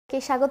কে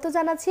স্বাগত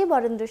জানাচ্ছি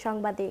বরেন্দ্র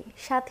সংবাদে।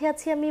 সাথে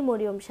আছি আমি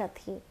মরিয়ম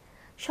সাথী।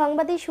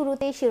 সংবাদে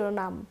শুরুতেই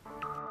শিরোনাম।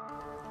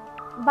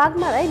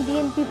 বাগমারায়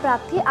বিএনপি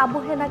প্রার্থী আবু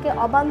হেনাকে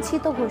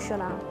অবাঞ্ছিত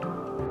ঘোষণা।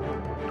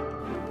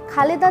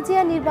 খালেদা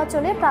জিয়া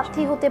নির্বাচনে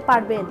প্রার্থী হতে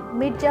পারবেন,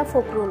 মির্জা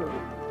ফখরুল।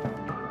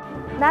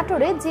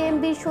 নাটোরে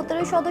জেএমবির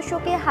 17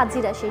 সদস্যকে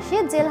হাজিরা শেষে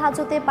জেল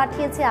হাজতে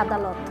পাঠিয়েছে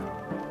আদালত।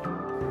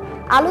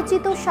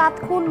 আলোচিত 7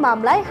 খুন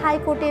মামলায়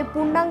হাইকোর্টে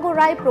পূর্ণাঙ্গ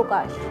রায়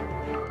প্রকাশ।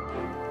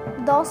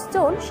 10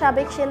 জন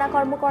সাবেক সেনা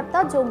কর্মকর্তা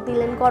যোগ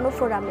দিলেন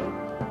গণফোরামে।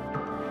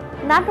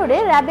 নাটোরে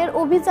র্যাবের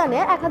অভিযানে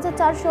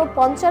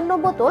 1455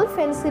 বোতল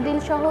ফেনসিডিল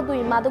সহ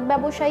 2 মাদক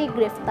ব্যবসায়ী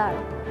গ্রেফতার।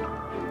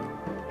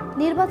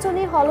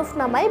 নির্বাচনী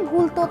হলফনামায়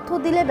ভুল তথ্য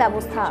দিলে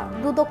ব্যবস্থা,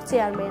 দুদক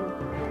চেয়ারম্যান।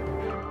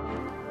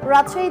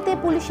 রাজশাহীতে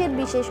পুলিশের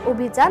বিশেষ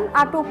অভিযান,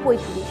 আটক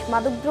 35,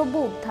 মাদকদ্রব্য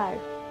উদ্ধার।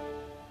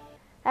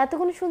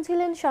 এতক্ষণ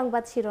শুনছিলেন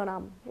সংবাদ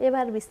শিরোনাম,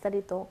 এবার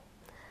বিস্তারিত।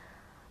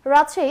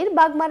 রাজশাহীর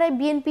বাগমারায়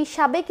বিএনপি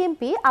সাবেক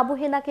এমপি আবু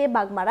হেনাকে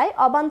বাগমারায়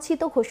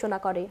অবাঞ্ছিত ঘোষণা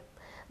করে।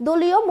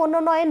 দলীয়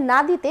মনোনয়ন না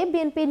দিতে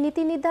বিএনপির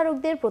নীতি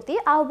নির্ধারকদের প্রতি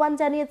আহ্বান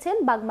জানিয়েছেন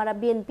বাগমারা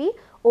বিএনপি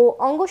ও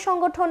অঙ্গ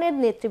সংগঠনের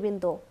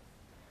নেতৃবৃন্দ।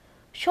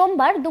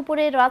 সোমবার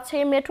দুপুরে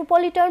রাজশাহী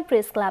মেট্রোপলিটন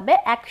প্রেস ক্লাবে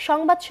এক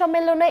সংবাদ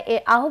সম্মেলনে এ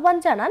আহ্বান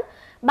জানান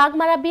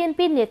বাগমারা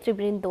বিএনপির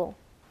নেতৃবৃন্দ।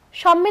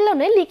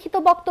 সম্মেলনে লিখিত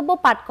বক্তব্য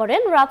পাঠ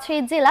করেন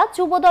রাজশাহী জেলা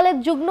যুবদলের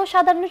যুগ্ম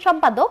সাধারণ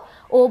সম্পাদক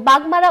ও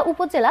বাগমারা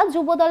উপজেলা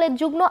যুবদলের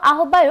যুগ্ম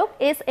আহ্বায়ক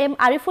এস.এম.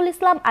 আরিফুল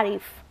ইসলাম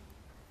আরিফ।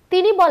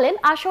 তিনি বলেন,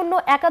 আসন্ন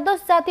একাদশ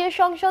জাতীয়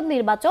সংসদ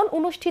নির্বাচন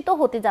অনুষ্ঠিত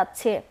হতে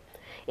যাচ্ছে।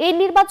 এই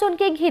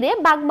নির্বাচনকে ঘিরে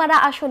বাগমারা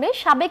আসনে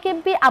সাবেক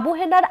এমপি আবু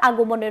হেনার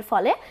আগমনের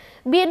ফলে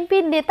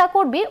বিএনপির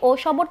নেতাকর্মী ও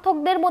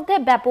সমর্থকদের মধ্যে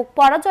ব্যাপক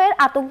পরাজয়ের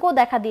আতঙ্ক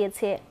দেখা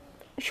দিয়েছে।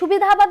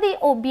 সুবিধাবাদী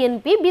ও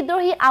বিএনপি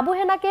বিদ্রোহী আবু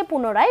হেনাকে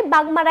পুনরায়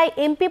বাগমারায়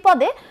এমপি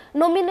পদে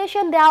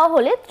নমিনেশন দেওয়া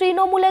হলে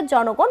তৃণমূলের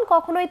জনগণ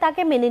কখনোই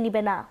তাকে মেনে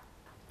নিবে না।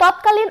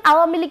 তৎকালীন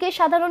আওয়ামী লীগের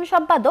সাধারণ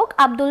সম্পাদক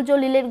আব্দুল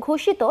জলিলের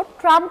ঘোষিত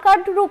ট্রাম্প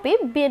কার্ড রূপে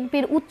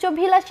বিএনপির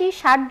উচ্চাভিলাষী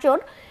 60 জন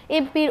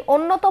এমপির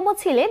অন্যতম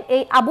ছিলেন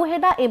এই আবু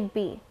হেনা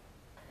এমপি।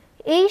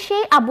 এই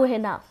সেই আবু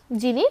হেনা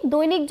যিনি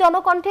দৈনিক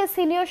জনকণ্ঠের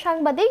সিনিয়র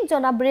সাংবাদিক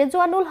জনাব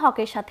রেজওয়ানুল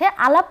হকের সাথে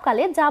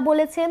আলাপকালে যা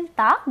বলেছেন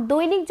তা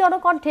দৈনিক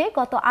জনকণ্ঠে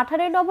গত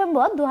 18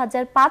 নভেম্বর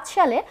 2005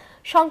 সালে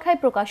সংখ্যায়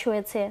প্রকাশ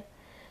হয়েছে।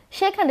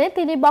 সেখানে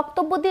তিনি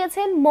বক্তব্য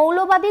দিয়েছেন,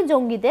 মৌলবাদী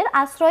জঙ্গিদের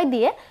আশ্রয়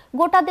দিয়ে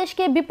গোটা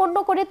দেশকে বিপন্ন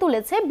করে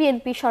তুলেছে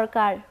বিএনপি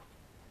সরকার।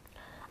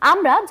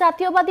 আমরা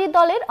জাতীয়বাদী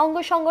দলের অঙ্গ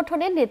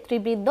সংগঠনের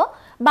নেতৃবৃন্দ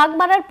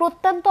বাগমারার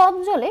প্রত্যন্ত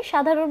অঞ্চলে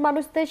সাধারণ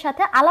মানুষদের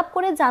সাথে আলাপ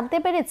করে জানতে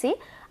পেরেছি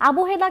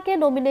আবু হেনাকে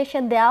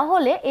নমিনেশন দেওয়া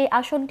হলে এই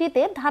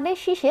আসনটিতে ধানের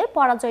শীষের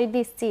পরাজয়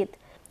নিশ্চিত।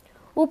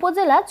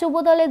 উপজেলা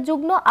যুবদলের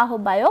যুগ্ম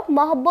আহ্বায়ক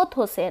মহব্বত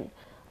হোসেন,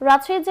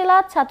 রাজশাহী জেলা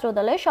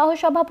ছাত্রদলের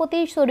সহসভাপতি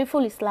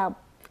শরীফুল ইসলাম।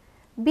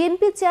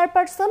 বিএনপি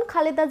চেয়ারপারসন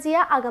খালেদা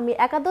জিয়া আগামী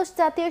একাদশ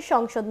জাতীয়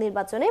সংসদ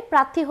নির্বাচনে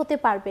প্রার্থী হতে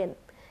পারবেন।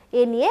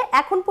 এ নিয়ে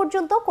এখন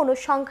পর্যন্ত কোনো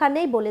সংখ্যা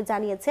নেই বলে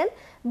জানিয়েছেন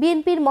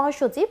বিএনপির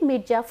মহাসচিব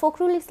মির্জা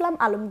ফখরুল ইসলাম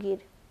আলমগীর।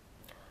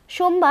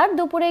 সোমবার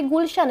দুপুরে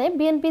গুলশানে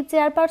বিএনপি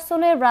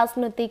চেয়ারপারসনের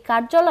রাজনৈতিক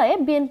কার্যালয়ে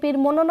বিএনপির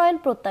মনোনয়ন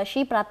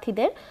প্রত্যাশী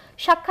প্রার্থীদের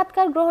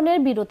সাক্ষাৎকার গ্রহণের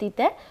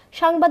বিরতিতে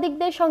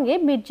সাংবাদিকদের সঙ্গে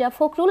মির্জা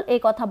ফখরুল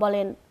এই কথা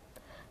বলেন।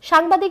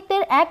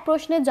 সাংবাদিকদের এক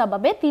প্রশ্নের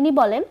জবাবে তিনি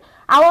বলেন,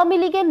 আওয়ামী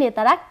লীগের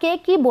নেতারা কে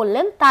কি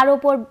বললেন তার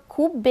উপর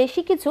খুব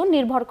বেশি কিছু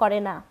নির্ভর করে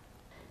না।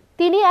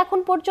 তিনি এখন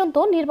পর্যন্ত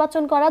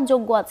নির্বাচন করার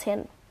যোগ্য আছেন।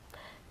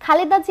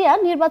 খালেদা জিয়া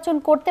নির্বাচন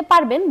করতে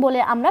পারবেন বলে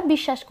আমরা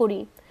বিশ্বাস করি।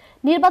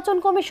 নির্বাচন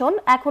কমিশন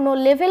এখনো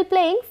লেভেল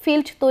প্লেয়িং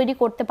ফিল্ড তৈরি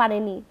করতে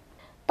পারেনি।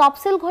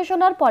 তফসিল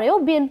ঘোষণার পরেও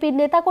বিএনপির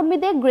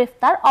নেতাকর্মীদের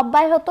গ্রেফতার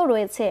অব্যাহত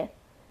রয়েছে।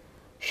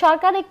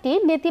 সরকার একটি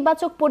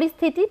নেতিবাচক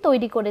পরিস্থিতি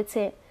তৈরি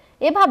করেছে।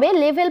 এভাবে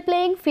লেভেল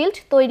প্লেয়িং ফিল্ড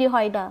তৈরি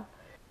হয় না।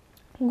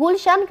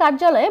 গুলশান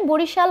কার্যালয়ে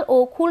বরিশাল ও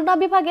খুলনা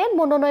বিভাগের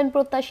মনোনয়ন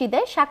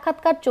প্রত্যাশীদের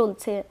সাক্ষাৎকার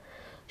চলছে।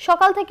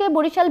 সকাল থেকে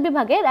বরিশাল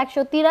বিভাগের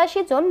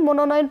 183 জন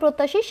মনোনয়ন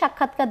প্রত্যাশী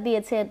সাক্ষাৎকার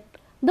দিয়েছেন।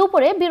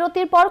 দুপুরে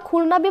বিরতির পর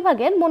খুলনা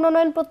বিভাগের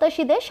মনোনয়ন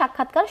প্রত্যাশীদের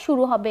সাক্ষাৎকার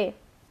শুরু হবে।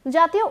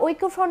 জাতীয়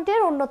ঐক্যফ্রন্টের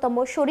অন্যতম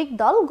শরিক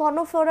দল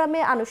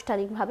গণফোরামে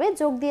আনুষ্ঠানিকভাবে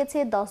যোগ দিয়েছে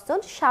 10 জন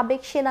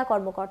সাবেক সেনা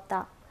কর্মকর্তা।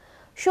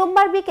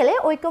 সোমবার বিকেলে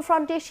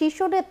ঐক্যফ্রন্টের শীর্ষ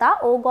নেতা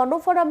ও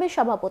গণফোরামের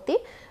সভাপতি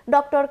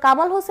ডক্টর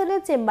কামাল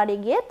হোসেনের চেম্বারে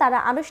গিয়ে তারা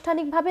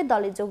আনুষ্ঠানিকভাবে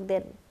দলে যোগ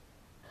দেন।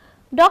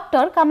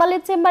 ডক্টর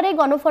কামালের চেম্বারে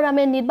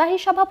গণফোরামের নির্বাহী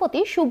সভাপতি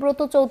সুব্রত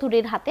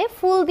চৌধুরীর হাতে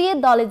ফুল দিয়ে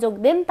দলে যোগ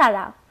দেন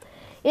তারা।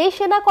 এই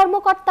সেনা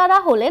কর্মকর্তারা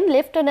হলেন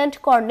লেফটেন্যান্ট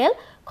কর্নেল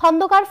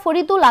খন্দকার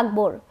ফরিদুল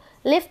আকবর,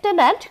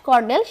 লেফটেন্যান্ট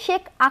কর্নেল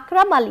শেখ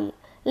আকরাম Ali,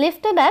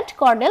 lieutenant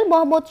colonel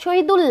Mohammad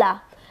Shahidullah,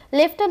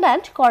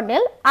 lieutenant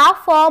colonel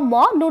আ.ফ.ম.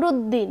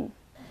 Nuruddin,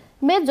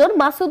 major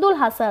Masudul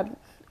Hasan,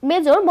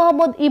 major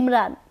Mohammad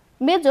Imran,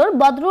 major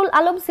Badrul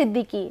Alam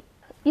Siddiqui,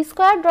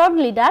 squadron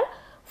leader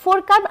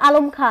Furqan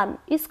Alam Khan,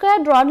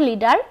 squadron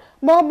leader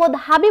Mohammad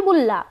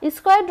Habibullah,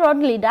 squadron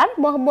leader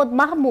Mohammad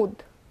Mahmud.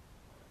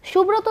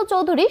 Subrata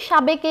Chowdhury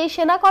সাবেক এই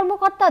সেনা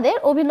কর্মকর্তাদের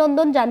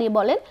অভিনন্দন জানিয়ে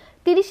বলেন,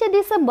 30শে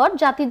ডিসেম্বর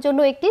জাতির জন্য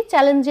একটি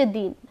চ্যালেঞ্জের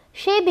দিন।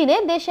 সেই দিনে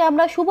দেশে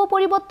আমরা শুভ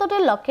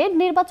পরিবর্তনের লক্ষ্যে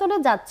নির্বাচনে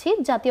যাচ্ছি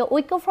জাতীয়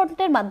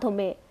ঐক্যফ্রন্টের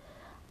মাধ্যমে।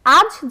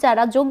 আজ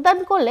যারা যোগদান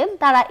করলেন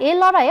তারা এ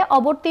লড়াইয়ে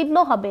অবতীর্ণ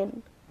হবেন।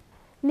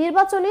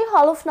 নির্বাচনী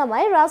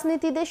হলফনামায়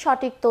রাজনীতিদের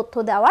সঠিক তথ্য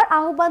দেওয়ার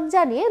আহ্বান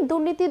জানিয়ে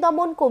দুর্নীতি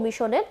দমন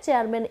কমিশনের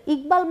চেয়ারম্যান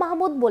ইকবাল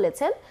মাহমুদ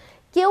বলেছেন,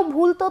 কেউ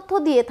ভুল তথ্য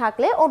দিয়ে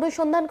থাকলে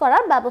অনুসন্ধান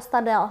করার ব্যবস্থা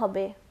নেওয়া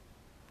হবে।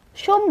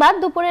 সোমবার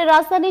দুপুরে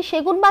রাজধানীর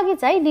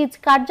সেগুনবাগিচায় নিজ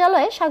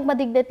কার্যালয়ে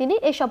সাংবাদিকদের তিনি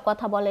এসব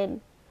কথা বলেন।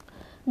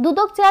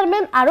 দুদক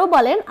চেয়ারম্যান আরও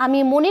বলেন, আমি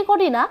মনে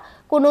করি না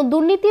কোনো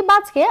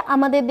দুর্নীতিবাজকে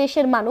আমাদের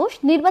দেশের মানুষ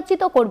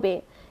নির্বাচিত করবে,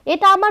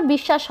 এটা আমার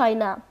বিশ্বাস হয়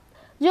না।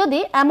 যদি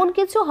এমন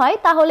কিছু হয়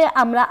তাহলে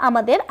আমরা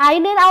আমাদের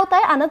আইনের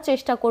আওতায় আনার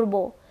চেষ্টা করব।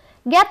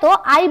 জ্ঞাত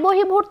আয়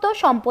বহির্ভূত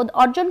সম্পদ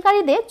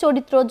অর্জনকারীদের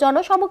চরিত্র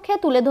জনসমক্ষে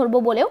তুলে ধরব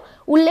বলেও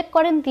উল্লেখ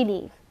করেন তিনি।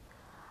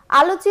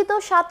 আলোচিত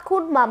 ৭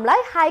 খুন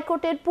মামলায়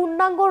হাইকোর্টের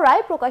পূর্ণাঙ্গ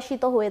রায়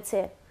প্রকাশিত হয়েছে।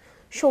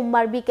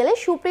 সোমবার বিকেলে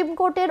সুপ্রিম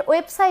কোর্টের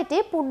ওয়েবসাইটে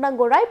পূর্ণাঙ্গ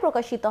রায়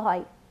প্রকাশিত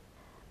হয়।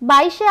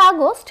 ২২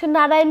 আগস্ট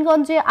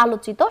নারায়ণগঞ্জে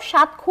আলোচিত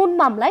 ৭ খুন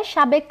মামলায়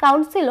সাবেক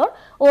কাউন্সিলর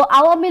ও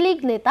আওয়ামী লীগ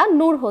নেতা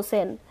নূর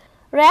হোসেন,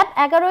 র্যাব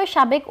 ১১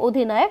 সাবেক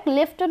অধিনায়ক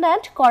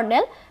লেফটেন্যান্ট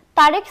কর্নেল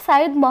তারেক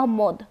সাইদ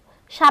মোহাম্মদ,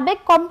 সাবেক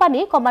company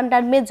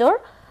commander major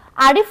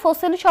Arif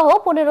Hossain সহ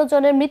 ১৫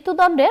 জনের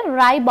মৃত্যুদণ্ডের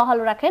রায় বহাল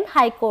রাখেন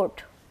হাইকোর্ট।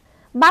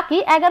 বাকি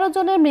 ১১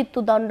 জনের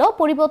মৃত্যুদণ্ড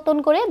পরিবর্তন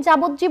করে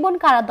যাবজ্জীবন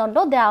কারাদণ্ড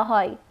দেওয়া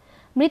হয়।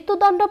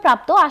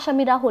 মৃত্যুদণ্ডপ্রাপ্ত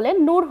আসামিরা হলেন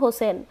নূর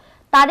হোসেন,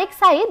 তারেক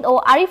সাইদ ও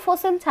আরিফ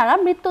হোসেন ছাড়া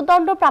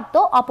মৃত্যুদণ্ডপ্রাপ্ত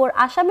অপর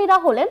আসামিরা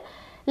হলেন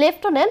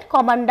lieutenant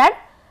commander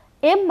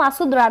M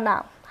Masud Rana,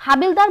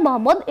 হাবিলদার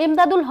মোহাম্মদ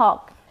এমদাদুল হক,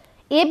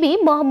 এবি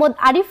মোহাম্মদ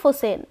আরিফ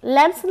হোসেন,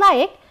 ল্যান্স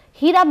নায়েক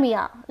হীরা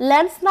মিয়া,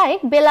 ল্যান্স নায়েক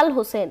বেলাল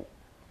হোসেন,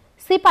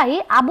 সিপাহী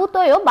আবু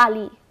তৈয়ব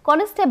আলী,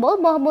 কনস্টেবল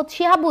মোহাম্মদ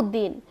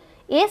শিহাবুদ্দিন,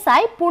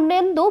 এসআই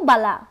পূর্ণেন্দু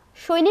বালা,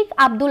 সৈনিক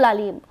আব্দুল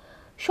আলিম,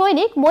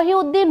 সৈনিক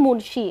মহিউদ্দিন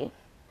মুন্সি,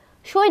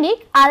 সৈনিক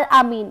আল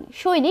আমিন,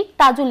 সৈনিক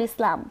তাজুল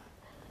ইসলাম।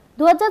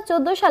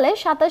 ২০১৪ সালে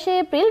 ২৭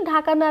 April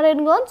Dhaka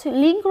Narayanganj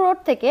link road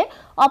থেকে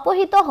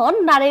অপহৃত হন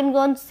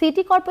নারায়ণগঞ্জ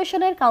সিটি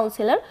কর্পোরেশনের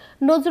কাউন্সিলর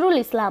নজরুল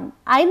ইসলাম,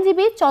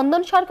 আইনজীবী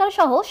চন্দন সরকার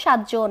সহ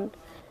 ৭ জন।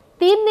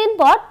 ৩ দিন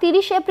পর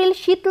 ৩০ এপ্রিল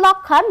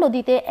শীতলক্ষ্যা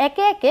নদীতে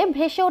একে একে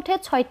ভেসে ওঠে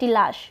 ৬টি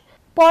লাশ।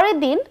 পরের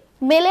দিন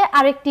মেলে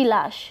আরেকটি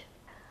লাশ।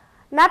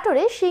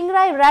 নাটোরে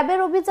সিংড়ায় র্যাবের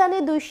অভিযানে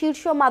 ২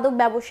 শীর্ষ মাদক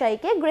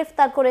ব্যবসায়ীকে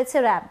গ্রেফতার করেছে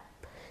র্যাব।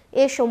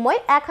 এ সময়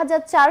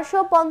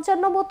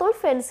 ১,৪৫৫ বোতল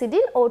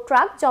ফেনসিডিল ও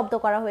ট্রাক জব্দ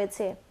করা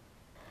হয়েছে।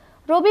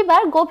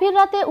 রবিবার গভীর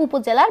রাতে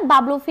উপজেলার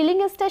বাবলু ফিলিং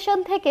স্টেশন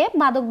থেকে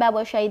মাদক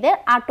ব্যবসায়ীদের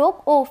আটক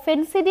ও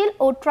ফেনসিডিল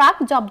ও ট্রাক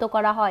জব্দ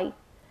করা হয়।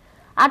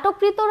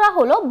 আটককৃতরা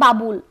হলো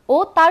বাবুল ও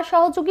তার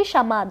সহযোগী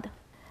সামাদ।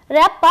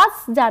 র্যাব ৫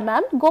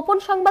 জানান, গোপন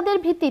সংবাদের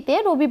ভিত্তিতে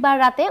রবিবার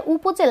রাতে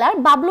উপজেলার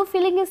বাবলু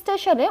ফিলিং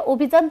স্টেশনে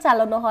অভিযান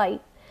চালানো হয়।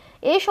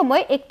 এই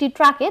সময় একটি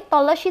ট্রাকে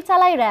তল্লাশি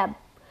চালায় র্যাব।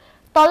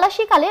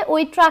 তল্লাশিকালে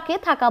ওই ট্রাকে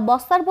থাকা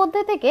বস্তার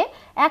মধ্যে থেকে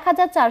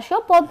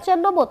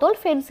 ১,৪৫৫ বোতল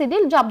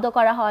ফেনসিডিল জব্দ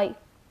করা হয়।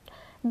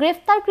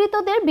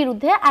 গ্রেফতারকৃতদের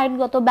বিরুদ্ধে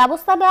আইনগত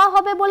ব্যবস্থা নেওয়া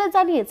হবে বলে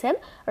জানিয়েছেন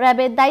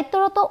র্যাবের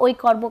দায়িত্বরত ওই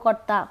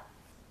কর্মকর্তা।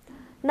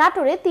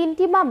 নাটোরে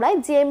 ৩টি মামলায়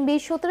জেএমবি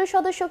 ১৭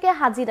 সদস্যকে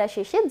হাজিরা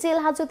শেষে জেল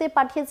হাজতে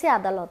পাঠিয়েছে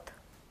আদালত।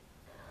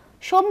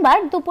 সোমবার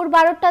দুপুর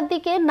 ১২টার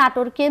দিকে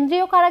নাটোর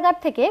কেন্দ্রীয় কারাগার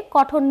থেকে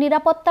কঠোর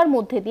নিরাপত্তার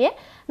মধ্যে দিয়ে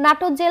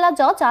নাটোর জেলা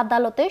জজ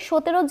আদালতে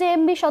 ১৭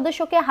 জেএমবি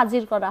সদস্যকে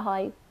হাজির করা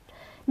হয়।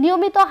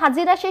 নিয়মিত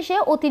হাজিরা শেষে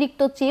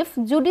অতিরিক্ত চিফ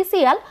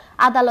জুডিশিয়াল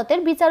আদালতের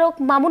বিচারক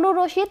মামুনুর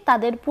রশিদ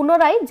তাদের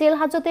পুনরায় জেল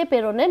হাজতে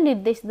প্রেরণের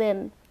নির্দেশ দেন।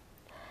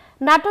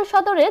 নাটোর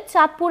সদরের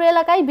চাঁদপুর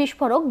এলাকায়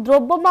বিস্ফোরক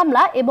দ্রব্য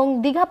মামলা এবং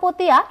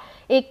দীঘাপতিয়া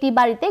একটি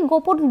বাড়িতে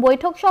গোপন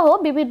বৈঠক সহ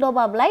বিভিন্ন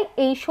মামলায়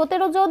এই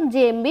 ১৭ জন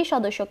জেএমবি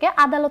সদস্যকে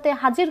আদালতে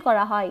হাজির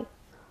করা হয়।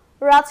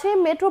 রাজশাহী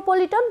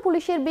মেট্রোপলিটন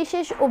পুলিশের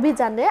বিশেষ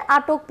অভিযানে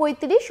আটক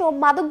 ৩৫ ও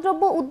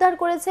মাদকদ্রব্য উদ্ধার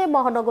করেছে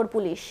মহানগর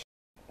পুলিশ।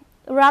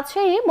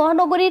 রাজশাহী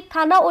মহানগরীর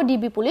থানা ও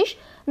ডিবি পুলিশ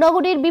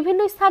নগরীর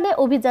বিভিন্ন স্থানে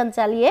অভিযান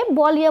চালিয়ে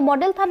বোয়ালিয়া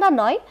মডেল থানা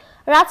 ৯,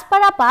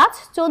 রাজপাড়া ৫,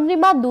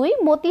 চন্দ্রিমা ২,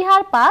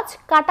 মতিহার ৫,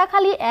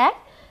 কাটাখালী ১,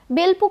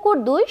 বেলপুকুর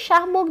 ২,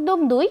 শাহ মখদুম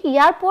 ২,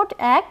 এয়ারপোর্ট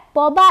 ১,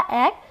 পবা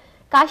 ১,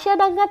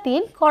 কাশিয়াডাঙ্গা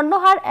 ৩,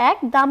 কর্ণহার ১,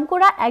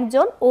 দামকুড়া ১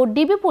 জন ও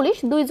ডিবি পুলিশ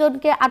 ২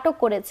 জনকে আটক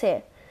করেছে,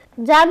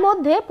 যার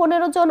মধ্যে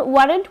 ১৫ জন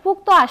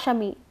ওয়ারেন্টভুক্ত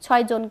আসামি,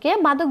 ৬ জনকে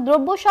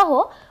মাদকদ্রব্য সহ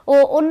ও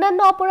অন্যান্য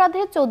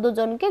অপরাধে ১৪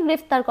 জনকে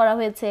গ্রেফতার করা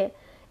হয়েছে।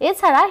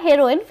 এছাড়া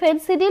হেরোইন,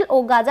 ফেনসিডিল ও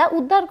গাঁজা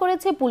উদ্ধার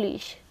করেছে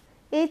পুলিশ।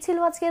 এই ছিল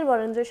আজকের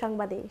বরেন্দ্র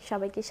সংবাদে।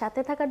 সবাইকে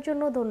সাথে থাকার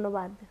জন্য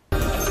ধন্যবাদ।